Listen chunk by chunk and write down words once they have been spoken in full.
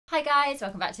Hi guys,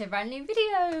 welcome back to a brand new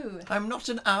video. I'm not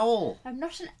an owl. I'm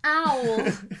not an owl.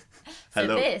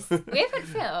 Hello. We haven't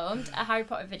filmed a Harry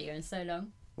Potter video in so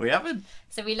long. We haven't.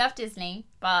 So we love Disney,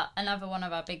 but another one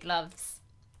of our big loves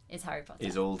is Harry Potter.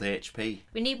 Is old HP.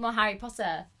 We need more Harry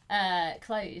Potter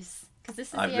clothes, because this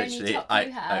is the only top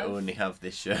you have. I only have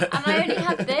this shirt. And I only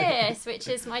have this, which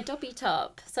is my Dobby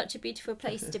top. Such a beautiful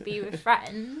place to be with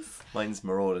friends. Mine's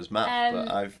Marauder's map,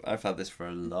 but I've had this for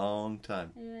a long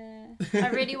time. Yeah. I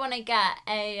really want to get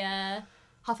a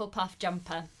Hufflepuff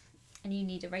jumper, and you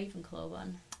need a Ravenclaw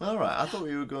one. All right, I thought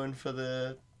we were going for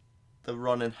the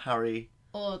Ron and Harry.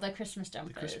 Or the Christmas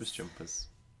jumpers. The Christmas jumpers.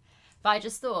 But I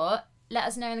just thought, let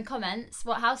us know in the comments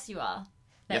what house you are.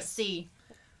 Let's see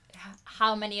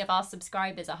how many of our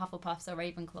subscribers are Hufflepuffs or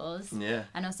Ravenclaws. Yeah.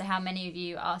 And also how many of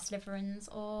you are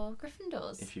Slytherins or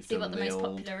Gryffindors. If you've see done what the most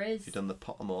popular is. If you've done the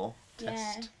Pottermore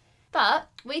test. Yeah. But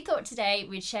we thought today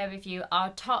we'd share with you our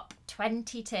top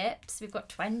 20 tips. We've got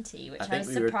 20, which I was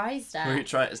surprised at. We were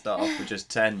trying to start off with just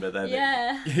 10, but then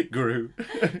it grew.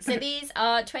 So these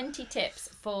are 20 tips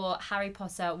for Harry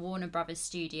Potter Warner Brothers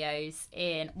Studios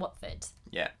in Watford.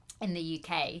 Yeah. In the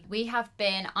UK.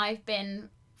 I've been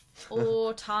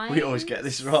 4 times. We always get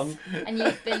this wrong. And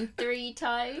you've been 3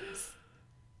 times.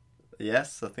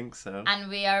 Yes, I think so. And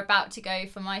we are about to go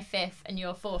for my 5th and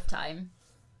your 4th time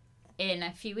in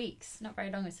a few weeks. Not very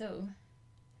long at all.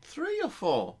 3 or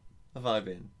 4 have I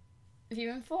been? Have you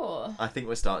been 4? I think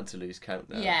we're starting to lose count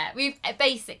now. Yeah,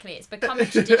 it's become a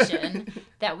tradition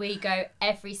that we go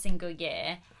every single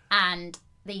year. And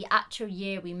the actual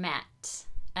year we met,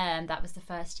 that was the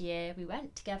first year we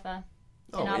went together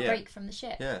in our break from the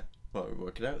ship. Yeah. Well, we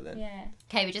work it out then. Yeah.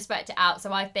 Okay, we just worked it out.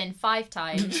 So I've been 5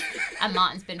 times and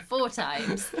Martyn's been 4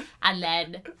 times. And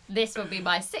then this will be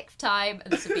my 6th time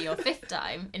and this will be your 5th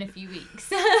time in a few weeks.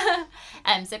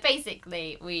 So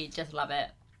basically, we just love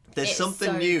it. There's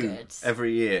something new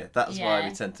every year. That's why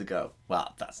we tend to go.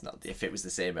 Well, that's not... If it was the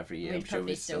same every year, I'm sure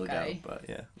we'd still go. But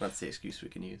yeah, that's the excuse we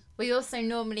can use. We also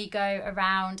normally go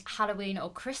around Halloween or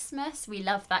Christmas. We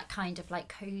love that kind of like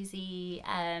cosy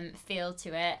feel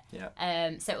to it.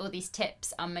 Yeah. So all these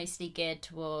tips are mostly geared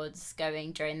towards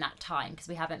going during that time, because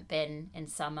we haven't been in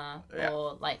summer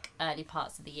or like early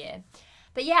parts of the year.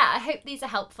 But yeah, I hope these are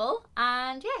helpful.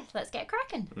 And yeah, let's get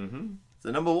cracking. Mm-hmm.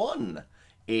 So number 1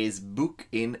 is book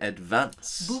in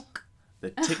advance. Book. The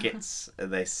tickets,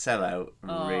 they sell out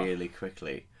really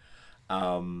quickly.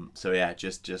 So yeah,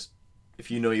 just if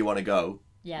you know you want to go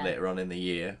later on in the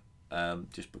year,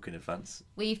 just book in advance.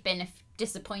 We've been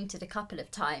disappointed a couple of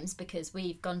times because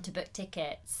we've gone to book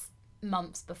tickets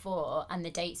months before and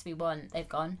the dates we want, they've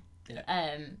gone.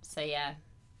 Yeah. So yeah,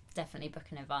 definitely book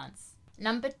in advance.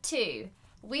 Number 2,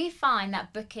 we find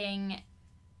that booking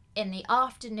in the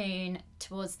afternoon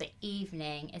towards the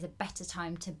evening is a better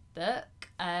time to book,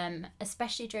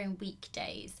 especially during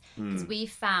weekdays, because we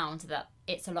found that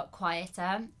it's a lot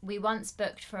quieter. We once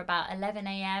booked for about 11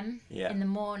 a.m. in the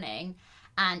morning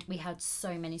and we had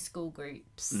so many school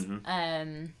groups.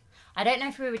 I don't know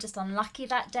if we were just unlucky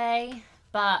that day,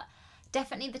 but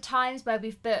definitely the times where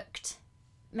we've booked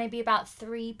maybe about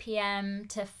 3 p.m.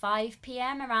 to 5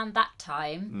 p.m. around that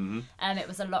time, it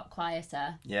was a lot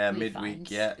quieter. Yeah,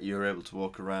 midweek, you were able to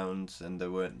walk around and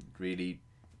there weren't really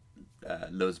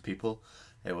loads of people.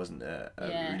 There wasn't a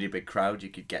really big crowd. You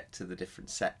could get to the different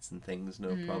sets and things,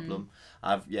 no problem.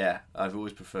 I've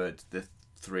always preferred the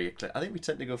 3 o'clock. I think we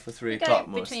tend to go for 3 o'clock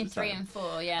most of the time. Between 3 and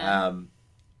 4,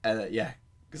 yeah.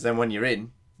 Because then when you're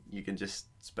in, you can just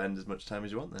spend as much time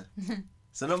as you want there.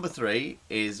 So number 3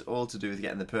 is all to do with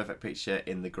getting the perfect picture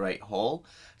in the Great Hall.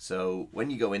 So when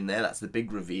you go in there, that's the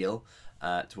big reveal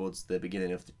towards the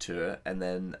beginning of the tour. And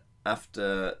then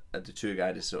after the tour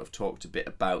guide has sort of talked a bit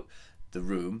about the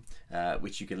room,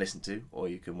 which you can listen to or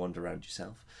you can wander around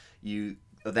yourself, you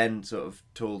are then sort of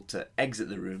told to exit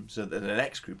the room so that the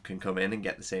next group can come in and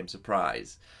get the same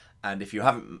surprise. And if you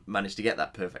haven't managed to get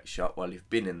that perfect shot while you've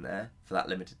been in there for that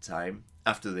limited time,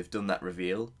 after they've done that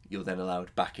reveal, you're then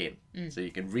allowed back in. So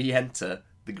you can re-enter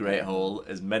the Great Hall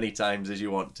as many times as you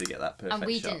want to get that perfect shot. And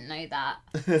we didn't know that.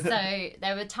 So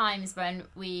there were times when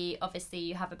you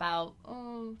have about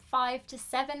 5 to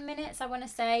 7 minutes, I want to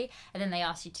say, and then they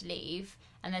ask you to leave.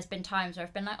 And there's been times where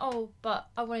I've been like, oh, but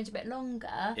I wanted a bit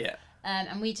longer. Yeah.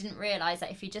 And we didn't realise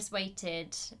that if you just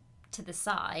waited to the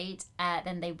side,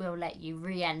 then they will let you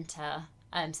re-enter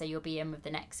So you'll be in with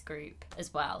the next group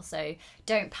as well. So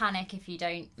don't panic if you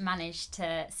don't manage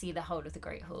to see the whole of the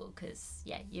Great Hall, because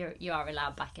you are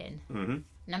allowed back in. Mm-hmm.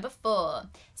 Number 4.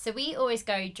 So we always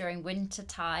go during winter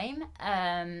time,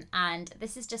 and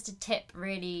this is just a tip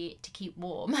really to keep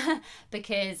warm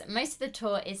because most of the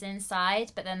tour is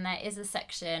inside, but then there is a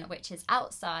section which is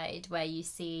outside where you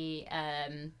see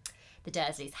the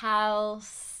Dursley's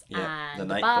house and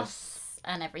the bus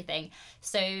and everything.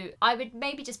 So I would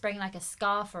maybe just bring like a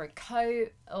scarf or a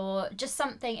coat or just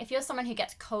something. If you're someone who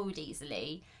gets cold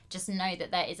easily, just know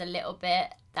that there is a little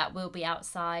bit that will be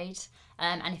outside.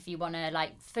 And if you want to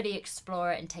like fully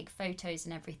explore it and take photos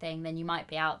and everything, then you might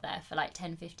be out there for like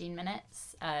 10-15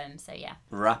 minutes. So yeah.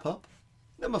 Wrap up.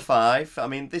 Number 5. I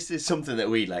mean, this is something that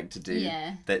we like to do.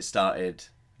 Yeah. That started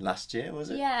last year,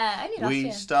 was it? Yeah, only last year.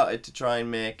 We started to try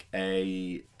and make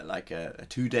a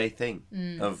 2-day thing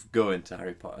of going to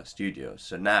Harry Potter Studios.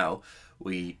 So now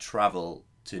we travel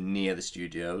to near the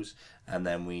studios and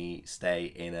then we stay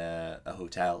in a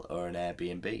hotel or an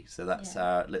Airbnb. So that's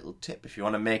our little tip. If you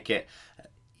want to make it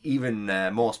even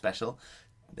more special,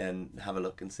 then have a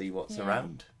look and see what's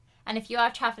around. And if you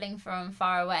are travelling from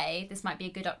far away, this might be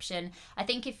a good option. I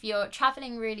think if you're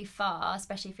travelling really far,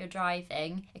 especially if you're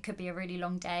driving, it could be a really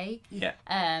long day. Yeah.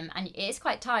 And it is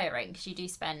quite tiring because you do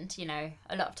spend,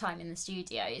 a lot of time in the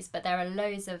studios. But there are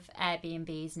loads of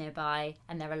Airbnbs nearby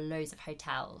and there are loads of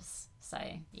hotels. So,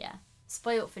 yeah.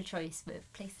 Spoilt for choice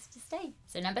with places to stay.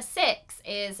 So number 6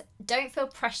 is don't feel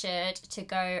pressured to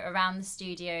go around the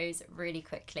studios really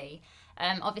quickly.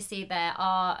 Obviously, there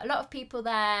are a lot of people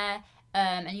there.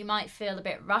 And you might feel a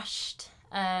bit rushed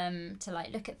to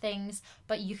like look at things,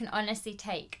 but you can honestly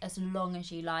take as long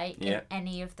as you like in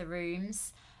any of the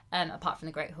rooms, apart from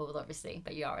the Great Hall, obviously,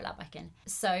 but you are allowed back in.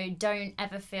 So don't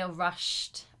ever feel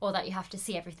rushed or that you have to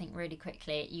see everything really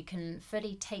quickly. You can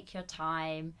fully take your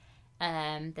time.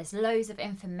 There's loads of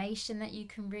information that you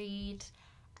can read.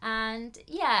 And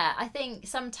I think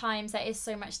sometimes there is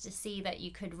so much to see that you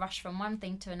could rush from one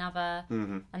thing to another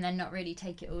and then not really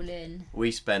take it all in. We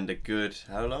spend a good,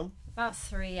 how long? About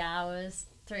 3 hours,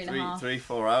 3.5.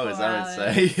 4 hours, I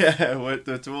would say. Yeah,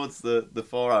 we're towards the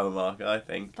 4 hour mark, I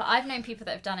think. But I've known people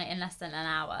that have done it in less than an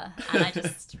hour, and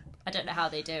I don't know how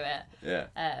they do it.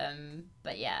 Yeah.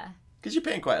 But yeah. Because you're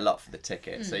paying quite a lot for the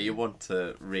ticket, so you want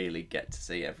to really get to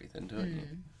see everything, don't you?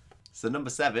 So number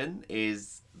 7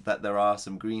 is that there are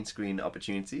some green screen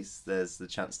opportunities. There's the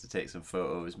chance to take some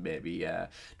photos, maybe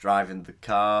driving the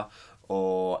car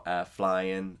or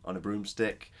flying on a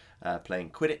broomstick,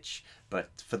 playing Quidditch. But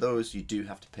for those, you do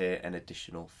have to pay an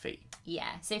additional fee.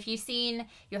 Yeah. So if you've seen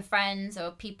your friends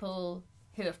or people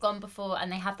who have gone before and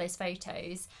they have those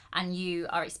photos and you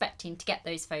are expecting to get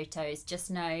those photos, just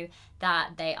know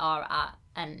that they are at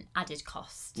an added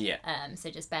cost. Yeah. So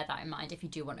just bear that in mind if you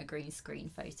do want a green screen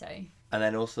photo. And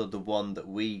then also the one that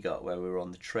we got where we were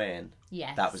on the train.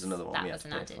 Yes. That was another one that we was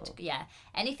had an to pay added. for. Yeah.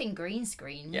 Anything green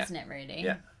screen, isn't it really?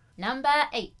 Yeah. Number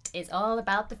 8 is all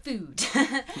about the food.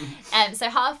 So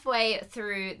halfway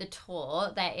through the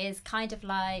tour, there is kind of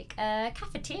like a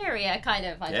cafeteria, kind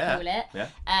of, I'd call it. Yeah.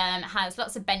 Has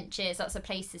lots of benches, lots of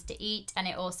places to eat, and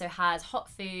it also has hot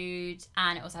food,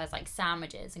 and it also has like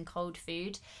sandwiches and cold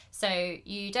food. So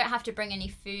you don't have to bring any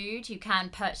food. You can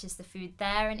purchase the food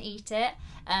there and eat it.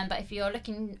 But if you're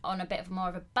looking on a bit of more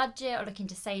of a budget or looking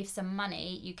to save some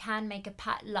money, you can make a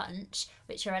packed lunch,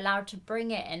 which you're allowed to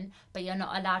bring in, but you're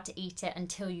not allowed to eat it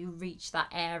until you reach that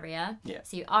area. Yeah.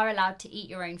 So you are allowed to eat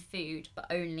your own food, but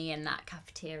only in that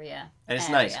cafeteria. And it's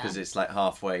nice because it's like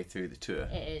halfway through the tour.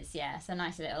 It is, yeah. It's a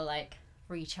nice little like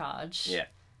recharge. Yeah.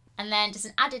 And then just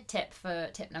an added tip for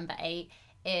tip number 8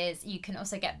 is you can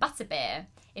also get butterbeer.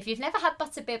 If you've never had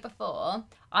butterbeer before,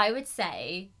 I would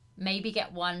say maybe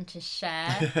get one to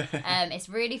share. It's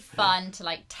really fun to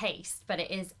like taste, but it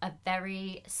is a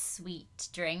very sweet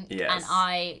drink. Yes. And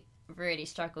I really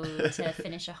struggle to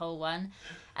finish a whole one.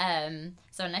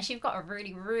 So unless you've got a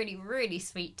really, really, really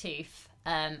sweet tooth,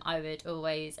 I would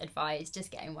always advise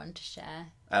just getting one to share.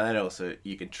 And then also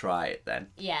you can try it then.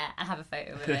 Yeah, and have a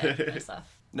photo with it and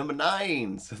stuff. Number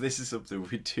 9. So this is something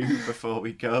we do before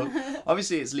we go.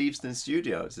 Obviously, it's Leavesden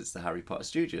Studios. It's the Harry Potter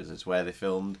Studios. It's where they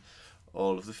filmed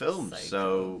all of the films.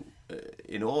 So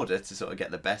in order to sort of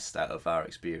get the best out of our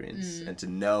experience and to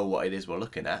know what it is we're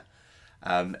looking at,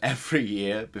 every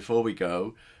year before we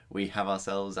go, we have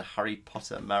ourselves a Harry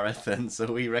Potter marathon. So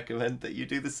we recommend that you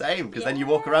do the same, because then you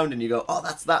walk around and you go, oh,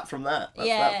 that's that from that. That's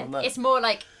that from that. It's more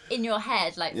like in your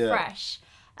head, like fresh.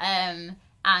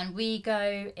 And we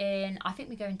go in, I think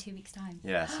we go in 2 weeks' time.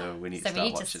 Yeah, so we need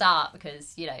to start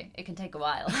because, you know, it can take a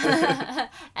while.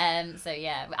 So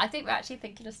yeah, I think we're actually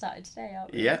thinking of starting today,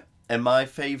 aren't we? Yeah, And my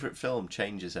favourite film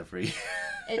changes every...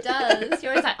 It does.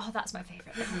 You're always like, oh, that's my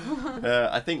favourite film.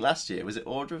 I think last year, was it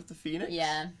Order of the Phoenix?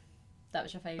 Yeah, that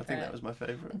was your favourite. I think that was my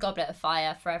favourite. Goblet of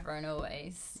Fire, Forever and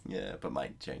Always. Yeah, but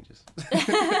mine changes.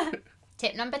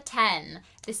 Tip number 10.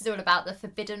 This is all about the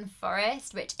Forbidden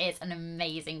Forest, which is an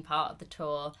amazing part of the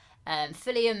tour.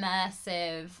 Fully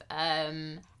immersive,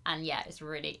 and yeah, it's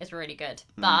really good.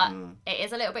 But it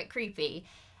is a little bit creepy.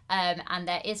 And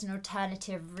there is an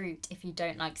alternative route if you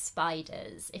don't like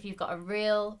spiders. If you've got a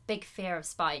real big fear of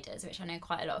spiders, which I know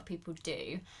quite a lot of people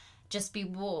do, just be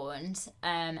warned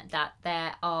that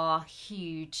there are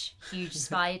huge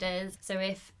spiders. So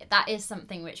if that is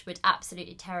something which would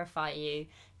absolutely terrify you,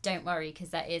 don't worry, because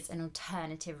there is an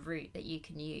alternative route that you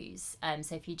can use.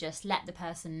 So if you just let the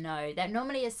person know, there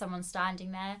normally is someone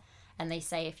standing there, and they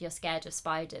say, if you're scared of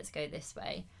spiders, go this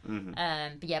way.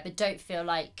 But don't feel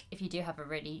like, if you do have a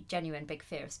really genuine big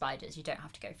fear of spiders, you don't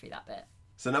have to go through that bit.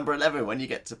 So number 11, when you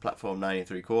get to platform 9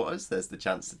 3/4, there's the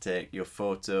chance to take your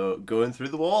photo going through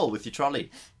the wall with your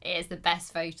trolley. It is the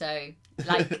best photo.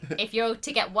 Like, if you're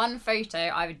to get one photo,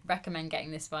 I would recommend getting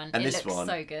this one. And it this looks one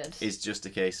so good. It's just a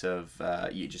case of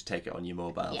you just take it on your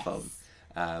mobile phone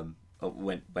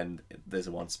when there's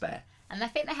one spare. And I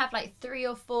think they have like 3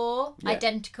 or 4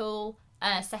 identical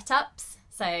setups.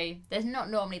 So there's not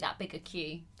normally that big a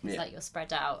queue because like you're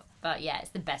spread out. But yeah,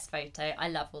 it's the best photo. I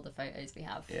love all the photos we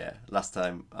have. Yeah, last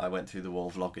time I went through the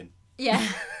wall vlogging. Yeah.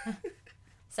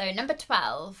 So number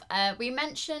 12, we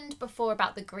mentioned before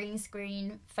about the green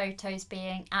screen photos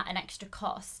being at an extra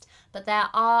cost, but there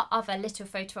are other little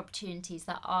photo opportunities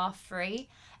that are free.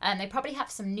 They probably have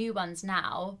some new ones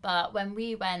now, but when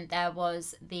we went, there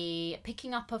was the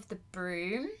picking up of the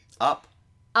broom.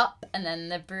 Up, and then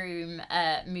the broom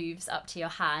moves up to your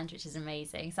hand, which is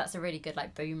amazing. So that's a really good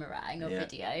like boomerang or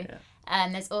video. Yeah.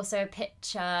 And there's also a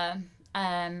picture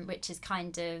which is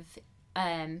kind of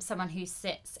someone who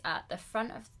sits at the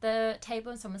front of the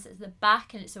table and someone sits at the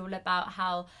back, and it's all about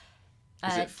how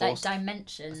like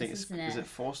dimensions, isn't it? Is it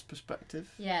forced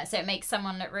perspective? Yeah, so it makes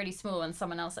someone look really small and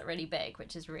someone else look really big,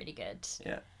 which is really good.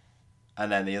 Yeah.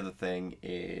 And then the other thing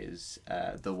is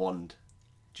the wand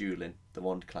dueling, the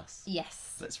wand class.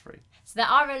 Yes. That's free. So there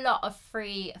are a lot of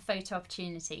free photo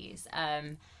opportunities.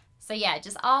 So yeah,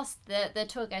 just ask, the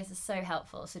tour guides are so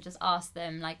helpful. So just ask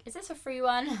them, like, is this a free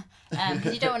one?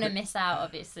 Because you don't want to miss out,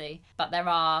 obviously. But there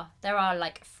are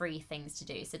like free things to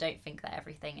do. So don't think that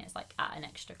everything is like at an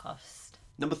extra cost.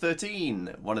 Number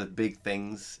 13, one of the big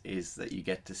things is that you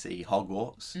get to see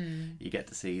Hogwarts. You get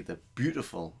to see the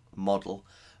beautiful model.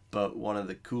 But one of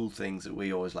the cool things that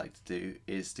we always like to do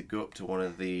is to go up to one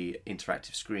of the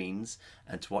interactive screens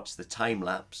and to watch the time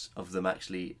lapse of them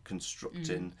actually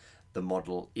constructing the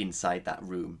model inside that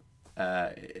room.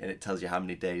 And it tells you how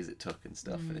many days it took and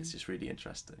stuff, and it's just really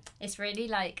interesting. It's really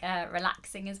like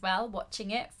relaxing as well,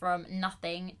 watching it from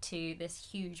nothing to this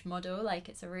huge model. Like,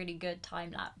 it's a really good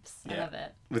time lapse. I love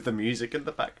it. With the music in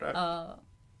the background. Oh,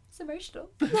 it's emotional.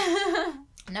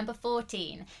 Number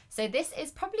 14. So this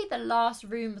is probably the last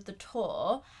room of the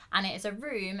tour, and it is a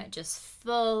room just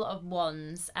full of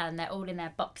wands, and they're all in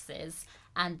their boxes,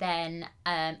 and then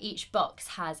each box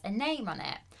has a name on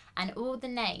it, and all the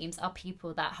names are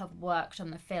people that have worked on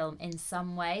the film in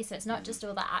some way. So it's not just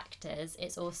all the actors,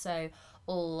 it's also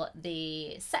all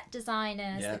the set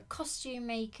designers, the costume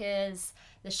makers,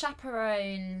 the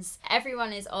chaperones.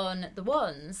 Everyone is on the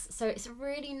wands, so it's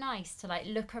really nice to like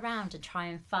look around and try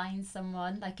and find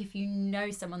someone. Like, if you know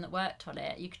someone that worked on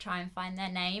it, you could try and find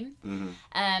their name.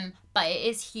 But it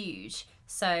is huge,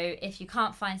 so if you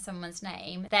can't find someone's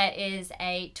name, there is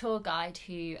a tour guide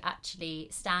who actually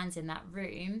stands in that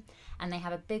room, and they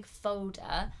have a big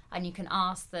folder, and you can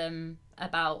ask them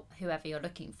about whoever you're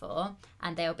looking for,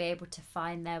 and they'll be able to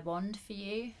find their wand for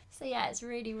you. So yeah, it's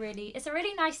it's a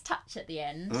really nice touch at the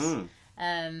end.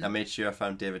 I made sure I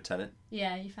found David Tennant.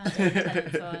 Yeah, you found David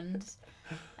Tennant's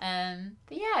wand.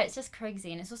 But yeah, it's just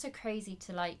crazy, and it's also crazy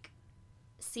to like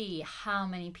see how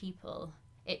many people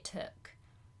it took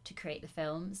to create the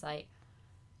films. Like,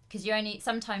 because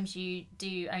sometimes you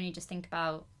do only just think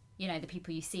about, you know, the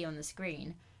people you see on the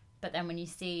screen, but then when you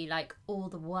see like all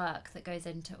the work that goes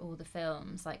into all the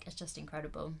films, like, it's just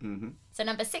incredible. So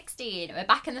number 16, we're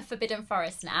back in the Forbidden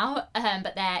Forest now,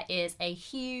 but there is a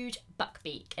huge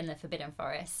buckbeak in the Forbidden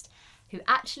Forest who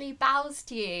actually bows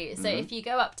to you. So if you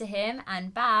go up to him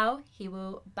and bow, he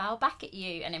will bow back at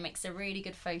you, and it makes a really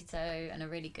good photo and a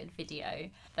really good video.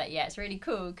 But yeah, it's really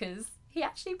cool because he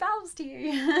actually bows to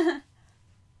you.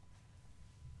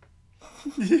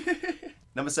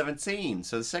 Number 17.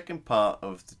 So the second part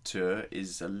of the tour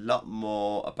is a lot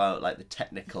more about like the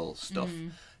technical stuff.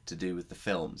 to do with the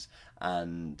films,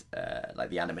 and like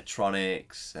the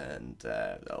animatronics and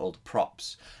all the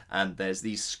props, and there's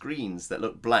these screens that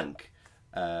look blank,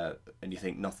 and you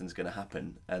think nothing's going to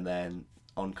happen, and then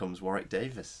on comes Warwick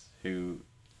Davis, who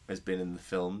has been in the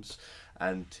films,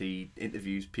 and he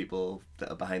interviews people that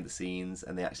are behind the scenes,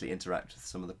 and they actually interact with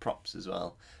some of the props as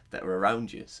well that are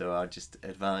around you. So I just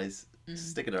advise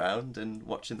sticking around and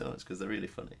watching those, because they're really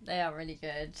funny. They are really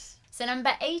good. So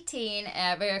number 18,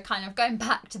 we're kind of going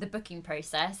back to the booking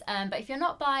process, but if you're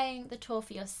not buying the tour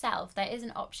for yourself, there is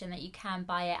an option that you can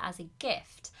buy it as a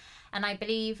gift. And I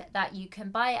believe that you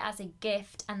can buy it as a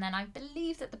gift, and then I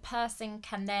believe that the person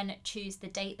can then choose the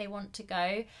date they want to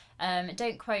go.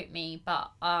 Don't quote me,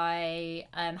 but I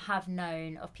have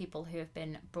known of people who have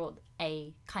been brought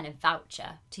a kind of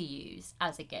voucher to use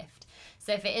as a gift.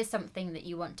 So if it is something that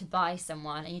you want to buy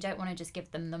someone and you don't want to just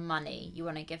give them the money, you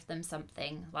want to give them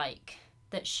something like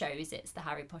that shows it's the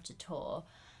Harry Potter tour,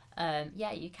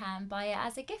 yeah, you can buy it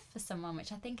as a gift for someone,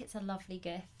 which I think it's a lovely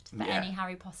gift for any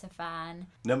Harry Potter fan.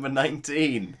 Number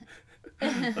 19.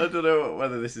 I don't know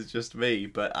whether this is just me,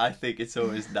 but I think it's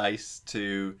always nice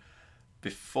to,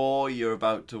 before you're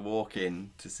about to walk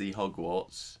in to see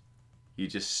Hogwarts, you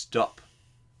just stop,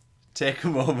 take a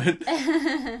moment,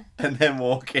 and then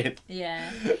walk in.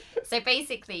 Yeah. So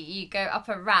basically, you go up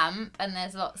a ramp and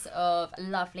there's lots of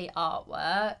lovely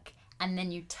artwork, and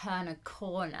then you turn a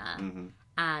corner. Mm-hmm.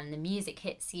 And the music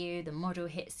hits you, the model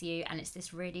hits you, and it's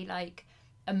this really like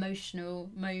emotional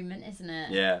moment, isn't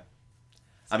it? Yeah.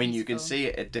 It's I mean, beautiful. you can see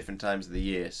it at different times of the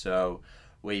year. So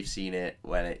we've seen it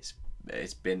when it's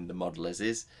been the model as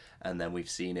is, and then we've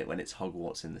seen it when it's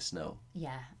Hogwarts in the snow.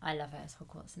 Yeah, I love it as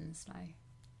Hogwarts in the snow.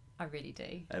 I really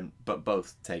do. But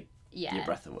both take your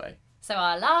breath away. So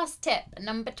our last tip,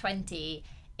 number 20,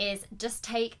 is just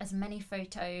take as many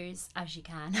photos as you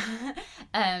can.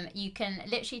 You can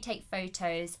literally take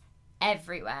photos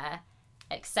everywhere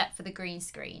except for the green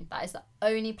screen. That is the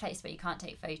only place where you can't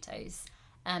take photos.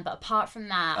 But apart from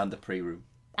that... And the pre-room.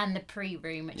 And the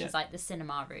pre-room, which is like the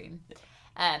cinema room.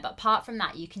 But apart from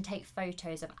that, you can take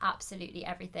photos of absolutely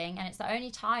everything. And it's the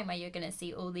only time where you're going to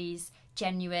see all these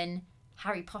genuine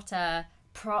Harry Potter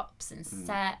props and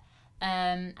set.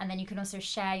 And then you can also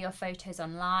share your photos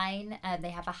online. They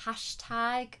have a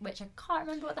hashtag, which I can't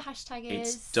remember what the hashtag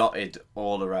is. It's dotted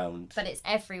all around. But it's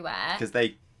everywhere. Because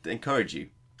they encourage you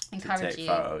to take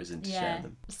photos and to share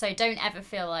them. So don't ever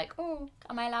feel like, oh,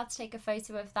 am I allowed to take a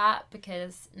photo of that?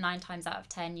 Because 9 times out of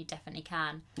 10, you definitely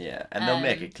can. Yeah, and they'll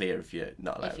make it clear if you're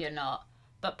not allowed. If you're not.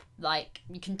 But, like,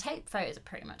 you can take photos of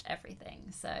pretty much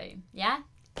everything. So, yeah,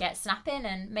 get snapping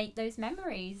and make those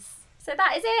memories. So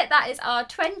that is it. That is our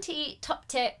 20 top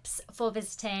tips for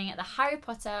visiting the Harry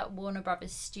Potter Warner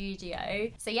Brothers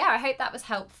studio. So yeah, I hope that was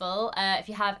helpful. If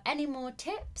you have any more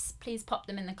tips, please pop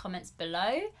them in the comments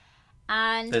below.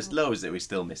 And there's loads that we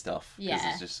still missed off because Yeah.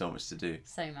 there's just so much to do.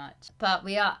 So much. But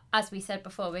we are, as we said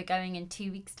before, we're going in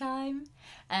 2 weeks' time.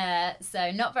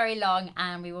 So not very long,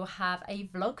 and we will have a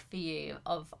vlog for you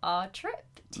of our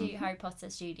trip to Harry Potter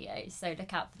Studios. So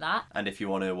look out for that. And if you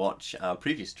want to watch our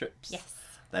previous trips, Yes.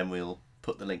 then we'll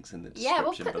put the links in the description Yeah,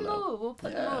 we'll put below. them all. We'll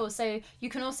put them all. So you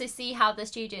can also see how the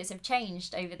studios have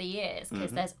changed over the years,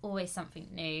 because there's always something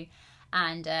new.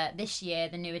 And this year,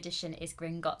 the new addition is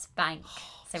Gringotts Bank.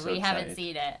 So we haven't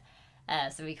seen it,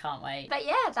 so we can't wait. But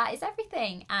yeah, that is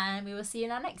everything. And we will see you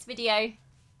in our next video.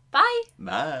 Bye!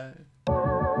 Bye!